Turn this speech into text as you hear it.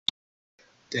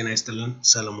ጤና ይስጥልን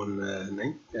ሰለሞን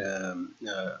ነኝ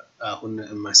አሁን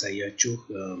ማሳያችሁ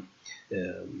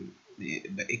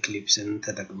በኤክሊፕስን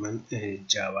ተጠቅመን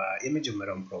ጃቫ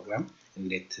የመጀመሪያውን ፕሮግራም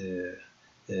እንዴት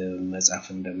መጻፍ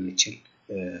እንደምንችል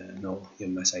ነው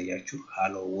የማሳያችሁ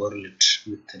ሃሎ ወርልድ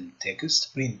ምትል ቴክስት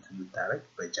ፕሪንት ምታረግ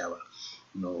በጃቫ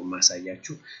ነው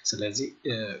ማሳያችሁ ስለዚህ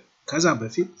ከዛ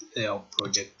በፊት ያው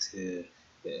ፕሮጀክት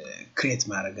create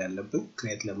ማድረግ አለብን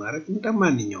create ለማድረግ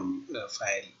እንደማንኛውም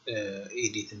ፋይል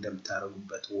ኤዲት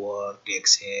እንደምታረጉበት word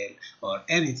excel or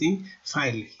anything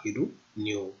ፋይል ሄዱ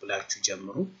new ብላችሁ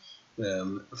ጀምሩ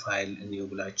ፋይል new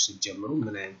ብላችሁ ጀምሩ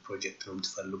ምን አይነት ፕሮጀክት ነው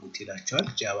የምትፈልጉት ይላችኋል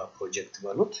ጃቫ ፕሮጀክት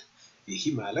በሉት ይሄ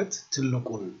ማለት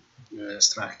ትልቁን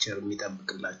ስትራክቸር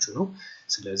የሚጠብቅላችሁ ነው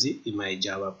ስለዚህ my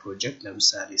java project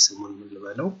ለምሳሌ ስሙን ምን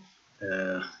ልበለው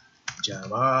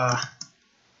java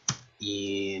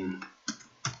in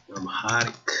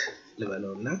Amharic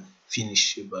ልበለውና ፊኒሽ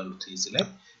ባሉት እዚህ ላይ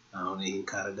አሁን ይሄን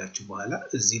ካረጋችሁ በኋላ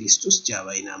እዚህ ሊስት ውስጥ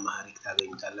ጃቫ ኢን አምሃሪክ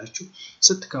ታገኙታላችሁ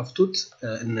ስትከፍቱት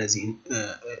እነዚህ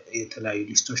የተለያዩ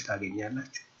ሊስቶች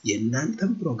ታገኛላችሁ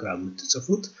የእናንተም ፕሮግራም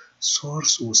የምትጽፉት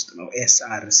ሶርስ ውስጥ ነው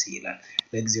src ይላል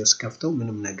ለጊዜው ስከፍተው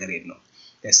ምንም ነገር የለውም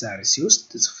src ውስጥ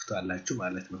ትጽፉታላችሁ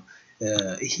ማለት ነው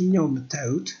ይሄኛው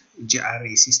የምታዩት gra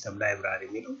ሲስተም ላይብራሪ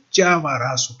የሚለው ጃቫ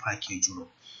ራሱ ፓኬጁ ነው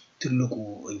ትልቁ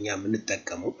እኛ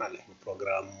የምንጠቀመው ማለት ነው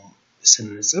ፕሮግራሙ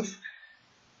ስንጽፍ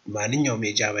ማንኛውም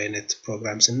የጃቫ አይነት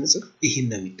ፕሮግራም ስንጽፍ ይሄን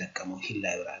ነው የሚጠቀመው ይሄ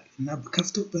ላይብራሪ እና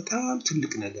በከፍተው በጣም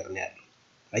ትልቅ ነገር ነው ያለው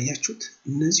አያችሁት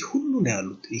እነዚህ ሁሉ ነው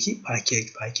ያሉት ይሄ ፓኬጅ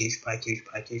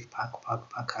ፓክ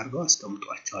አድርገው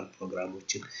አስቀምጧቸዋል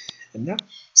ፕሮግራሞችን እና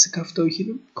ስከፍተው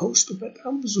ይሄንም ከውስጡ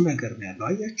በጣም ብዙ ነገር ነው ያለው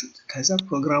አያችሁት ከዛ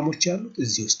ፕሮግራሞች ያሉት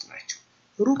እዚህ ውስጥ ናቸው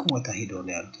ሩቅ ቦታ ሄደው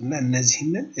ነው ያሉት እና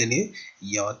እነዚህን እኔ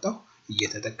ያወጣው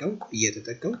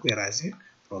እየተጠቀምኩ የራሴን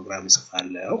ፕሮግራም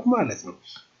ጽፋለሁ ማለት ነው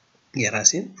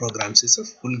የራሴን ፕሮግራም ጽፍ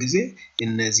ሁሉ ጊዜ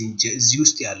እነዚህ እዚህ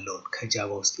ውስጥ ያለውን ከጃቫ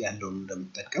ውስጥ ያለውን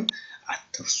እንደምጠቀም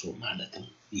አትርሱ ማለት ነው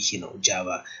ይሄ ነው ጃቫ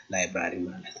ላይብራሪ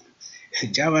ማለት ነው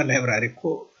ጃቫ ላይብራሪ እኮ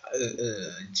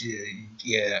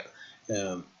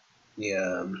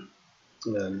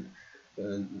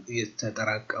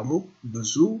የተጠራቀሙ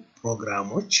ብዙ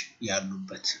ፕሮግራሞች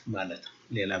ያሉበት ማለት ነው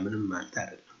ሌላ ምንም ማለት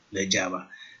አይደለም ለጃቫ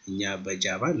እኛ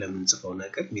በጃቫ ለምን ጽፈው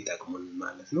ነገር የሚጠቅሙን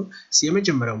ማለት ነው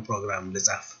የመጀመሪያውን ፕሮግራም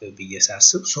ለጻፍ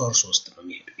በየሳስብ ሶርስ ውስጥ ነው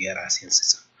የሚሄደው የራሴን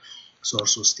ጽፍ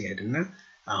ሶርስ ውስጥ ይሄድና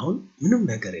አሁን ምንም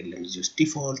ነገር የለም እዚህ ውስጥ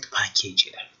ዲፎልት ፓኬጅ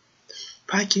ይላል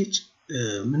ፓኬጅ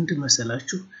ምንድን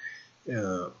መሰላችሁ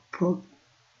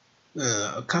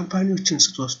ካምፓኒዎችን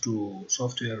ስትወስዱ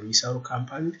ሶፍትዌር የሚሰሩ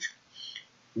ካምፓኒዎች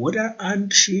ወደ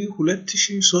 1000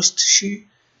 2000 3000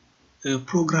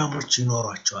 ፕሮግራሞች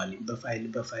ይኖራቸዋል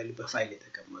በፋይል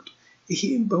የተቀመጡ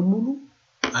ይሄን በሙሉ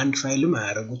አንድ ፋይልም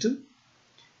አያረጉትም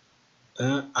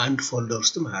አንድ ፎልደር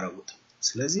ውስጥም አያረጉትም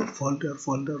ስለዚህ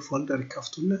ፎልደር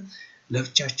ይከፍቱና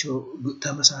ለብቻቸው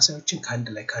ተመሳሳዮችን ካንድ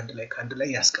ላይ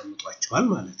ያስቀምጧቸዋል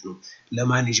ማለት ነው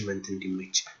ለማኔጅመንት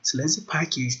እንዲመች ስለዚህ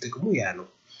ፓኬጅ ጥቅሙ ያ ነው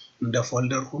እንደ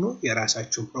ፎልደር ሆኖ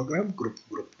የራሳችሁን ፕሮግራም ግሩፕ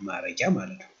ማረጃ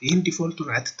ማለት ነው ይሄን ዲፎልቱን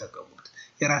አትጠቀሙት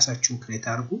የራሳችሁን ክሬት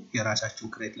አርጉ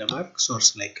የራሳችሁን ክሬት ለማድረግ ሶርስ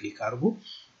ላይ ክሊክ አርጉ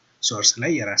ሶርስ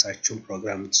ላይ የራሳችሁን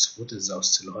ፕሮግራም ትጽፉት እዛው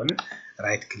ስለሆነ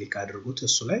ራይት ክሊክ አድርጉት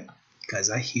እሱ ላይ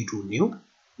ከዛ ሂዱ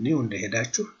ኒው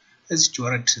እንደሄዳችሁ እዚች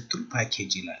ወረድ ስትሉ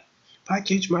ፓኬጅ ይላል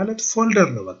ፓኬጅ ማለት ፎልደር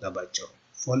ነው በቃ ባጭሩ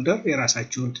ፎልደር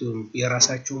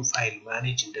የራሳችሁን ፋይል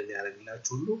ማኔጅ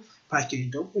እንደሚያደርግላችሁ ሁሉ ፓኬጅ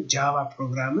ደግሞ ጃቫ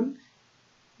ፕሮግራምን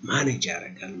ማኔጅ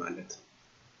ያደርጋል ማለት ነው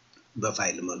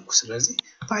በፋይል መልኩ ስለዚህ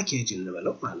ፓኬጅ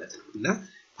እንበለው ማለት ነው እና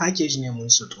ፓኬጅ ኔሙን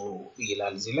ስጡ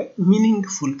ይላል እዚህ ላይ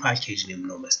ሚኒንግፉል ፓኬጅ ኔም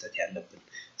ነው መስጠት ያለብን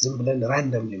ዝም ብለን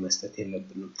ራንደምሊ መስጠት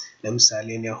የለብንም ለምሳሌ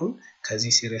እኔ አሁን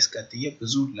ከዚህ ሲሪየስ ቀጥዬ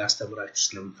ብዙ ላስተምራችሁ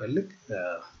ስለምፈልግ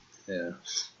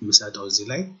ምሳጣው እዚህ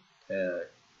ላይ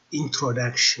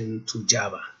ኢንትሮዳክሽን ቱ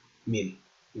ጃቫ ሚል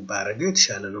ባረገው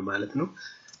የተሻለ ነው ማለት ነው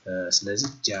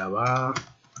ስለዚህ ጃቫ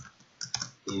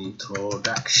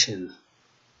introduction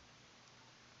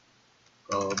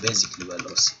or basic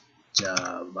levels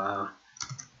java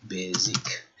basic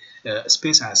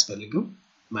space አያስፈልግም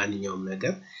ማንኛውም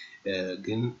ነገር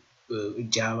ግን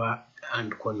ጃቫ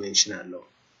አንድ ኮንቬንሽን አለው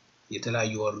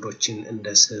የተለያዩ ወርዶችን እንደ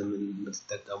ስም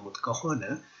የምትጠቀሙት ከሆነ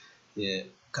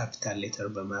ካፒታል ሌተር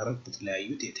በማድረግ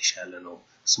በተለያዩት የተሻለ ነው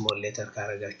ስሞል ሌተር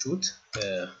ካረጋችሁት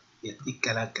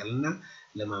ይቀላቀልና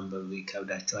ለማንበብ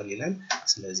ይከብዳቸዋል ይላል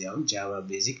ስለዚህ አሁን ጃቫ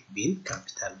ቤዚክ ቢን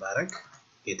ካፒታል ባረግ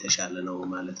የተሻለ ነው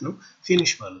ማለት ነው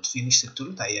ፊኒሽ ባሉት ፊኒሽ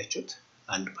ስትሉት አያችሁት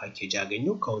አንድ ፓኬጅ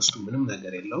አገኘው ከውስጡ ምንም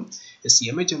ነገር የለውም እስ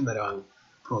የመጀመሪያው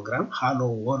ፕሮግራም ሃሎ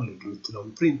ወርልድ ምትለው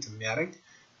ፕሪንት የሚያደርግ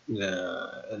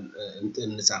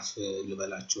እንጻፍ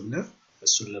ልበላችሁና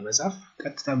እሱን ለመጻፍ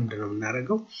ቀጥታ ምንድነው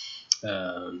እናደርገው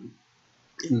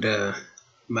እንደ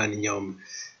ማንኛውም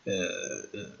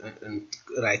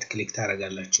ራይት ክሊክ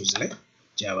ታረጋላችሁ እዚህ ላይ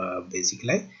ጃቫ ቤዚክ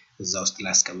ላይ እዛ ውስጥ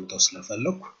ላስቀምጠው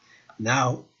ስለፈለኩ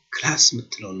ናው ክላስ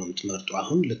ምትለው ነው የምትመርጡ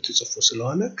አሁን ልትጽፉ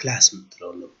ስለሆነ ክላስ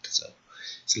ምትለው ነው የምትጽፉ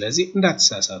ስለዚህ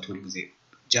እንዳትሳሳቱ ጊዜ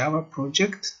ጃቫ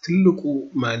ፕሮጀክት ትልቁ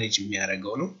ማኔጅ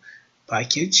የሚያደርገው ነው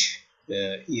ፓኬጅ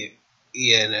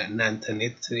የናንተ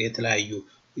ኔት የተለያዩ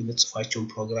የምትጽፏቸው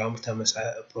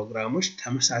ፕሮግራሞች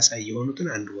ተመሳሳይ የሆኑትን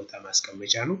አንድ ቦታ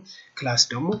ማስቀመጫ ነው ክላስ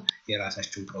ደግሞ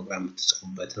የራሳችሁን ፕሮግራም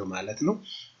የምትጽፉበት ነው ማለት ነው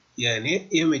የኔ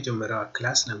የመጀመሪያው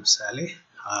ክላስ ለምሳሌ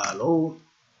ሃሎ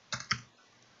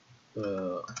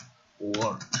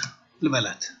ወርልድ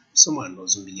ልበላት ስሟን ነው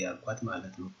ዝም ብዬ አልኳት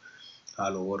ማለት ነው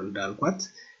ሃሎ ወርልድ አልኳት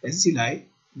እዚህ ላይ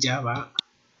ጃቫ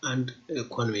አንድ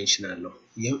ኮንቬንሽን አለው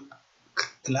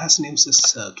ክላስ ኔም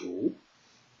ሰጡ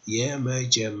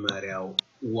የመጀመሪያው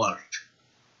ወርድ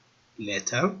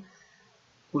ሌተር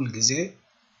ሁሉ ጊዜ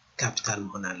ካፒታል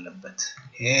መሆን አለበት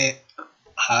ይሄ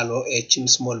ሃሎ ኤችን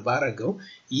ስሞል ባረገው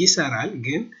ይሰራል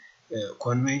ግን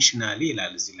ኮንቬንሽናሊ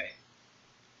ይላል እዚህ ላይ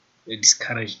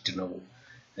ዲስካሬጅድ ነው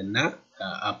እና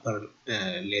አፐር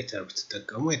ሌተር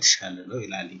ብትጠቀሙ የተሻለ ነው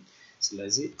ይላል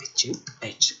ስለዚህ እቺን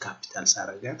ኤች ካፒታል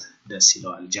ሳረጋት ደስ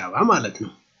ይለዋል ጃቫ ማለት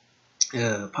ነው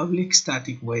ፐብሊክ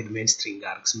ስታቲክ ቮይድ ሜን ስትሪንግ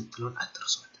አርግስ ምትሉን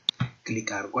አትርሷት ክሊክ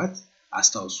አርጓት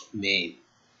አስታውሱ ሜን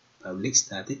ፐብሊክ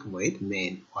ስታቲክ ቮይድ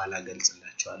ሜን ኋላ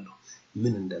ገልጽላችኋለሁ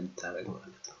ምን እንደምታረግ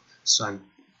ማለት ነው እሷን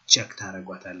ቼክ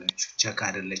ታረጋታላችሁ ቼክ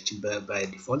አይደለች ባይ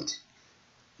ዲፎልት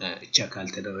ቼክ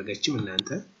አልተደረገችም እናንተ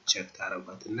ቼክ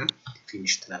ታረጋትና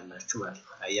ፊኒሽ ትላላችሁ ማለት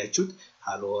ነው አያችሁት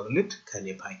ሃሎ ወርልድ ከኔ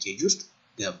ፓኬጅ ውስጥ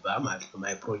ገባ ማለት ነው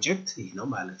ማይ ፕሮጀክት ይሄ ነው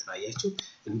ማለት ነው አያችሁት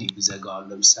እንዲህ ብዘጋው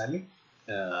ለምሳሌ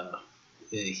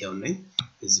ይሄው ነኝ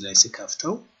እዚህ ላይ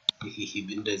ስከፍተው ይሄ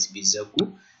እንደዚህ ቢዘጉ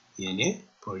የኔ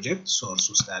ፕሮጀክት ሶርስ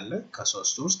ውስጥ አለ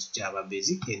ከሶርስ ውስጥ ጃቫ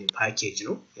ቤዚክ የኔ ፓኬጅ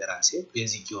ነው የራሴ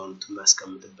ቤዚክ የሆኑት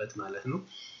ማስቀምጥበት ማለት ነው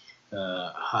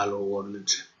ሃሎ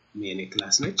ወርልድ የኔ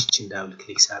ክላስ ነች እቺን ዳብል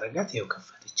ክሊክ ሳረጋት ይሄው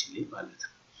ከፈተችልኝ ማለት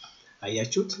ነው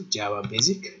አያችሁት ጃቫ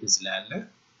ቤዚክ እዚህ ላይ አለ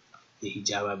ይሄ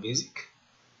ጃቫ ቤዚክ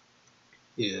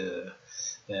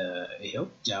ይሄው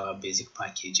ጃቫ ቤዚክ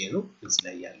ፓኬጅ ነው እዚህ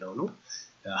ላይ ያለው ነው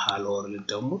ሃሎ ወርልድ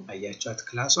ደግሞ አያችሁት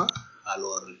ክላሷ ሃሎ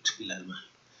ወርልድ ይላል ማለት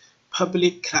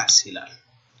ፐብሊክ ክላስ ይላል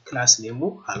ክላስ ኔሙ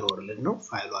ሃሎ ወርልድ ነው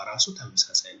ፋይሉ ራሱ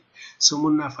ተመሳሳይ ነው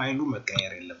ስሙና ፋይሉ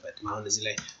መቀየር የለበትም አሁን እዚህ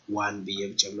ላይ ዋን ብዬ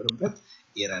ብጨምርበት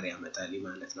ኤረር ያመጣል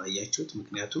ማለት ነው አያችሁት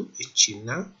ምክንያቱም እቺና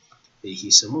ይሄ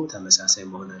ስሙ ተመሳሳይ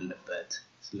መሆን አለበት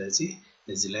ስለዚህ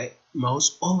እዚህ ላይ ማውስ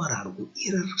ኦቨር አርጉ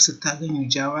ኤረር ስታገኙ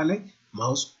ጃቫ ላይ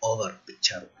ማውስ ኦቨር ብቻ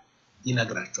አርጉ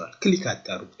ይነግራችኋል ክሊክ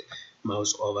አታርጉት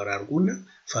ማውስ ኦቨር አርጉና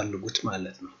ፈልጉት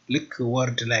ማለት ነው ልክ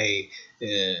ወርድ ላይ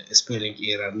ስፔሊንግ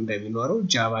ኤረር እንደሚኖረው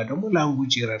ጃቫ ደግሞ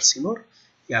ላንጉዌጅ ኤረር ሲኖር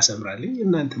ያሰምራልኝ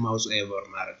እናንተ ማውስ ኦቨር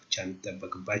ማድረግ ብቻ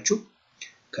እንጠበቅባችሁ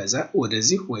ከዛ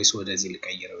ወደዚህ ወይስ ወደዚህ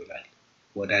ልቀይረው ይላል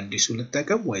ወደ አዲሱ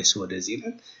ልጠቀም ወይስ ወደዚህ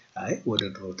ይላል አይ ወደ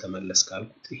ድሮ ተመለስ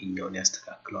ካልኩት ይሄኛውን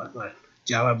ያስተካክለዋል ማለት ነው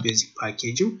ጃቫ ቤዚክ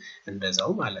ፓኬጅም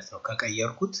እንደዛው ማለት ነው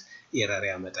ከቀየርኩት ኤረር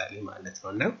ያመጣል ማለት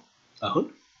ነውና አሁን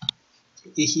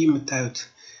ይሄ የምታዩት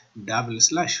ዳብል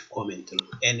ስላሽ ኮሜንት ነው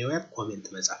ኤኒዌር ኮሜንት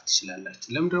መጻፍ ትችላላችሁ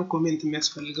ለምንድነው ኮሜንት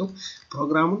የሚያስፈልገው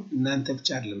ፕሮግራሙን እናንተ ብቻ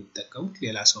አይደለም የምትጠቀሙት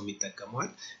ሌላ ሰው ይጠቀማል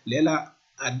ሌላ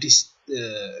አዲስ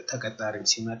ተቀጣሪም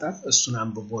ሲመጣ እሱን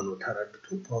አንብቦ ነው ተረድቶ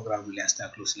ፕሮግራሙን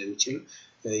ሊያስተካክለው ስለሚችል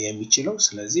የሚችለው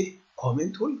ስለዚህ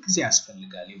ኮሜንት ሁሉ ጊዜ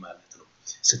ያስፈልጋል ማለት ነው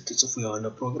ስትጽፉ የሆነ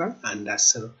ፕሮግራም አንድ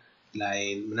 10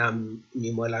 ላይን ምናምን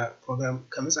የሚሞላ ፕሮግራም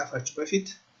ከመጻፋችሁ በፊት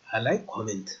አላይ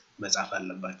ኮሜንት መጻፍ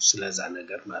አለባችሁ ስለዛ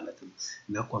ነገር ማለት ነው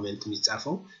እና ኮሜንት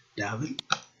የሚጻፈው ዳብል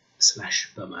ስላሽ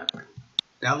በማድረግ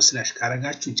ዳብል ስላሽ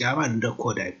ካረጋችሁ ጃቫ እንደ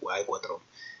ኮድ አይቆጥረው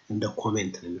እንደ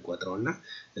ኮሜንት ነው የሚቆጥረውና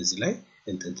እዚህ ላይ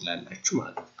እንትን ትላላችሁ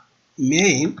ማለት ነው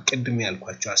ሜን ቅድም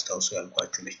ያልኳችሁ አስተውሱ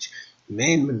ያልኳችሁ ነች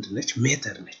ሜን ምንድነች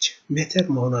ሜተር ነች ሜተር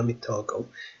መሆኗ የሚታወቀው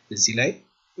እዚህ ላይ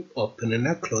ኦፕን እና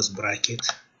ክሎዝ ብራኬት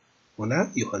ሆና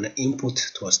የሆነ ኢንፑት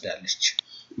ትወስዳለች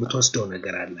ምትወስደው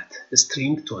ነገር አላት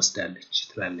ስትሪንግ ትወስዳለች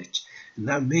ትላለች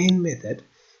እና ሜን ሜተድ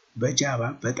በጃቫ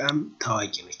በጣም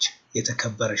ታዋቂ ነች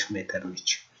የተከበረች ሜተድ ነች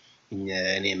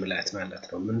እኔ ምላት ማለት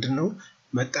ነው ምንድነው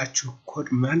መጣችሁ ኮድ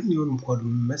ማንኛውንም ኮድ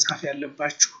መጻፍ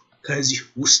ያለባችሁ ከዚህ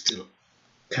ውስጥ ነው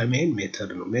ከሜን ሜተድ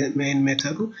ነው ሜን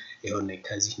ሜተዱ ይሆነ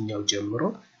ከዚህኛው ጀምሮ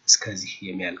እስከዚህ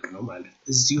የሚያልቅ ነው ማለት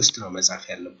እዚህ ውስጥ ነው መጻፍ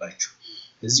ያለባችሁ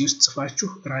እዚህ ውስጥ ጽፋችሁ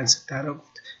ራን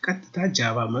ስታረጉት ቀጥታ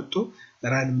ጃቫ መጥቶ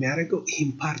ራን የሚያደርገው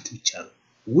ይሄን ፓርት ብቻ ነው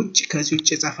ውጭ ከዚህ ውጭ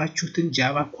የጻፋችሁትን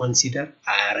ጃቫ ኮንሲደር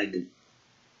አያረግም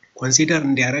ኮንሲደር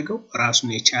እንዲያረገው ራሱን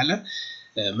የቻለ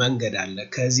መንገድ አለ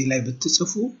ከዚህ ላይ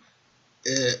ብትጽፉ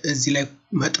እዚህ ላይ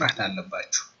መጥራት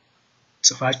አለባችሁ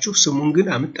ጽፋችሁ ስሙን ግን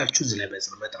አመጣችሁ እዚህ ላይ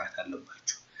መጥራት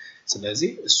አለባችሁ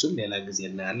ስለዚህ እሱን ሌላ ጊዜ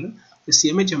እናያለን እስቲ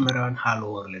የመጀመሪያውን ሃሎ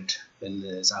ወርልድ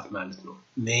እንጻፍ ማለት ነው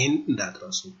ሜን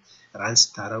እንዳትረሱ ራን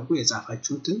ስታረጉ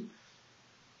የጻፋችሁትን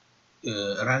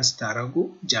ራን ስታረጉ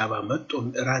ጃቫ መጥቶ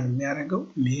ራን የሚያደርገው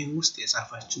ሜን ውስጥ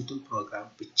የጻፋችሁትን ፕሮግራም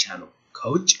ብቻ ነው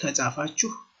ከውጭ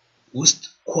ከጻፋችሁ ውስጥ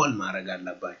ኮል ማድረግ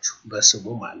አለባችሁ በስሙ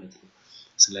ማለት ነው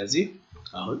ስለዚህ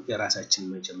አሁን የራሳችን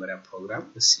መጀመሪያ ፕሮግራም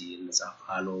እስቲ እንጻፍ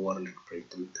ሃሎ ወርልድ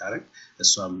ፕሪንት የምታረግ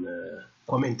እሷም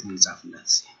ኮሜንት እንጻፍላት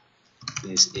እስቲ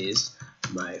this is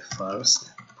my first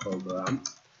program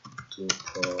to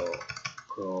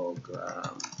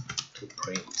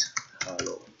print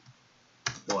hello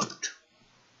world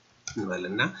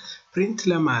እንበልና ፕሪንት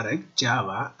ለማድረግ ጃቫ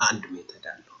አንድ ሜተድ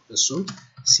አለው እሱም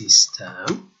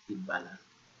ሲስተም ይባላል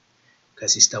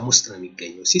ከሲስተም ውስጥ ነው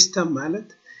የሚገኘው ሲስተም ማለት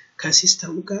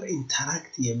ከሲስተሙ ጋር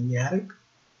ኢንተራክት የሚያደርግ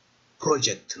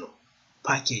ፕሮጀክት ነው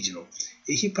ፓኬጅ ነው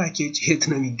ይሄ ፓኬጅ የት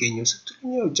ነው የሚገኘው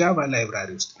ስትሉኛው ጃቫ ላይብራሪ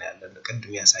ውስጥ ነው ያለው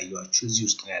ቅድም ያሳያችሁ እዚህ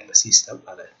ውስጥ ነው ያለው ሲስተም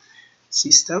ማለት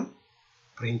ሲስተም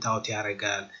ፕሪንት አውት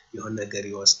ያደርጋል የሆነ ነገር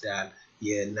ይወስዳል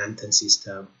የእናንተን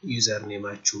ሲስተም ዩዘር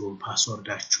ኔማችሁን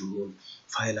ፓስወርዳችሁን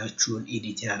ፋይላችሁን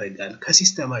ኤዲት ያደርጋል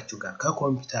ከሲስተማችሁ ጋር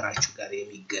ከኮምፒውተራችሁ ጋር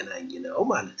የሚገናኝ ነው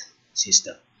ማለት ነው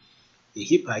ሲስተም ይሄ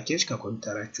ፓኬጅ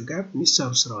ከኮምፒውተራችሁ ጋር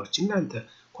የሚሰሩ ስራዎች እናንተ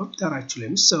ኮምፒውተራችሁ ላይ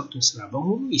የሚሰሩትን ስራ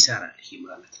በሙሉ ይሰራል ይሄ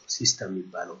ማለት ነው ሲስተም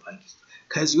የሚባለው ፓኬጅ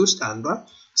ከዚህ ውስጥ አንዷ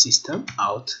ሲስተም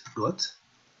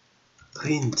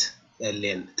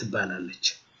out.println ትባላለች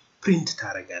ፕሪንት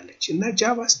ታረጋለች እና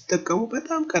ጃቫ ስትጠቀሙ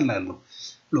በጣም ቀላል ነው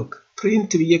ሎክ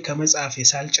ፕሪንት ብዬ ከመጻፍ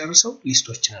ሳልጨርሰው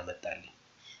ሊስቶችን አመጣልኝ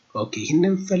ኦኬ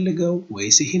ይሄንን ፈልገው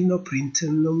ወይስ ይሄን ነው ፕሪንት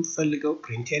ነው የምፈልገው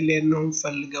println ነው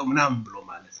የምፈልገው ምናምን ብሎ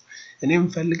ማለት ነው እኔም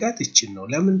ፈልጋት እቺን ነው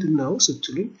ለምንድነው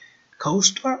ስትሉኝ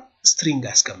ከውስጧ ስትሪንግ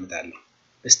አስቀምጣለሁ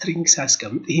ስትሪንግ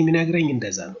ሳስቀምጥ ይሄ የሚነግረኝ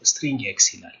እንደዛ ነው ስትሪንግ ኤክስ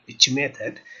ይላል እቺ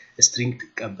ሜተድ ስትሪንግ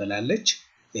ትቀበላለች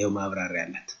ይሄው ማብራሪያ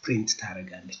አላት ፕሪንት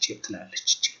ታረጋለች ትላለች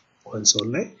እቺ ኮንሶል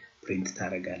ላይ ፕሪንት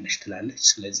ታረጋለች ትላለች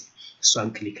ስለዚህ እሷን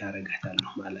ክሊክ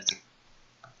አረጋታለሁ ማለት ነው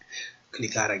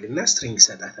ክሊክ አረግና ስትሪንግ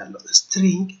ሰጣታለሁ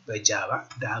ስትሪንግ በጃቫ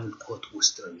ዳብል ኮት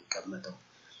ውስጥ ነው የሚቀመጠው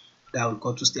ዳብል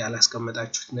ኮት ውስጥ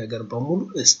ያላስቀመጣችሁት ነገር በሙሉ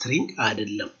ስትሪንግ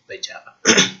አይደለም በጃቫ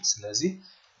ስለዚህ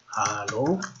ሃሎ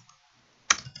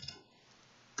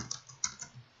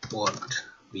ወርልድ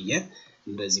ብዬ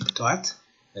እንደዚህ ብተዋት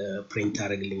ፕሪንት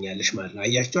አረግልኛለሽ ማለት ነው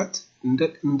አያችኋት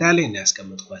እንዳለ ነው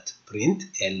ያስቀመጥኳት ፕሪንት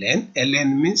ln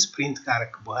means ፕሪንት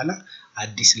ካረክ በኋላ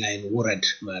አዲስ ላይን ወረድ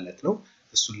ማለት ነው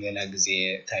እሱ ሌላ ጊዜ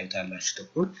ታዩታላችሁ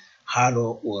ተቆን ሃሎ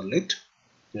ወርልድ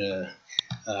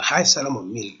ሃይ ሰለሞን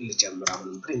ሚል ልጨምር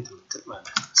አሁን ፕሪንት ምትል ማለት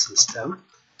ነው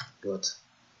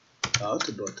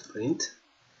system.out.print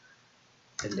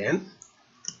ln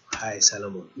ሃይ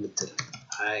ሰለሞን ምትል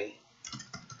ሃይ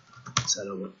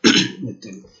ሰለሞን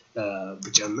ምትል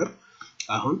ብጨምር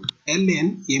አሁን ln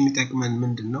የሚጠቅመን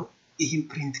ምንድነው ይሄን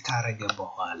ፕሪንት ካረገ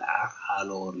በኋላ ሃሎ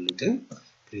ወርልድን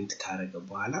ፕሪንት ካረገ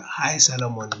በኋላ ሃይ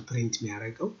ሰለሞን ፕሪንት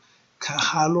የሚያረገው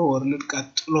ከሃሎ ወርልድ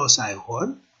ቀጥሎ ሳይሆን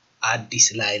አዲስ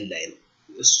ላይን ላይ ነው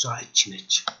እሷ እቺ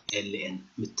ነች ln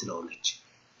ምትለው ነች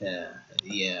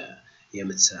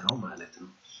የምትሰራው ማለት ነው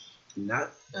እና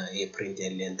የፕሪንት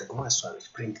ln ጥቅሙ እሷ ነች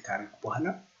ፕሪንት ካረገ በኋላ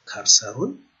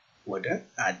ከርሰሩን ወደ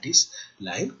አዲስ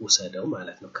ላይን ወሰደው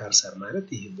ማለት ነው ከርሰር ማለት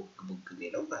ይሄ ቡክ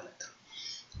የሚለው ማለት ነው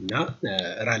እና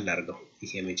ራን አድርገው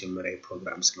ይሄ የመጀመሪያ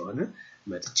ፕሮግራም ስለሆነ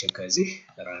መጥቼ ከዚህ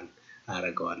ራን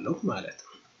አረጋዋለሁ ማለት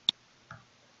ነው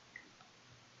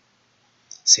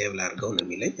ሴቭ ላድርገው ነው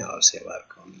የሚለኝ አዎ ሴቭ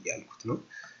አድርገው እያልኩት ነው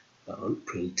አሁን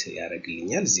ፕሪንት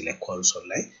ያደርግልኛል እዚህ ላይ ኮንሶል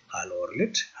ላይ ሃሎ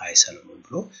ወርልድ ሃይ ሰለሞን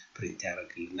ብሎ ፕሪንት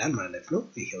ያደርግልናል ማለት ነው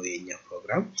ይሄው የኛ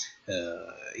ፕሮግራም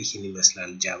ይሄን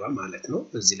ይመስላል ጃቫ ማለት ነው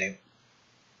እዚህ ላይ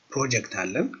ፕሮጀክት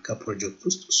አለን ከፕሮጀክት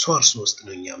ውስጥ ሶርስ ውስጥ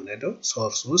ነው የሚያምነደው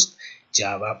ሶርስ ውስጥ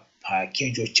ጃቫ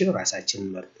ፓኬጆችን ራሳችን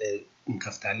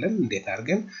እንከፍታለን እንዴት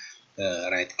አድርገን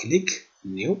ራይት ክሊክ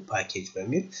ኒው ፓኬጅ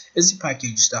በሚል እዚህ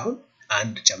ፓኬጅ ውስጥ አሁን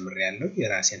አንድ ጨምር ያለው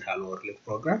የራሴን ሃሎ ወርልድ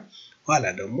ፕሮግራም ኋላ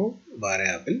ደግሞ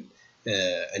ቫሪያብል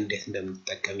እንዴት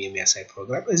እንደምንጠቀም የሚያሳይ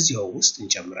ፕሮግራም እዚሁ ውስጥ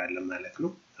እንጨምራለን ማለት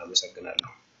ነው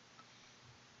አመሰግናለሁ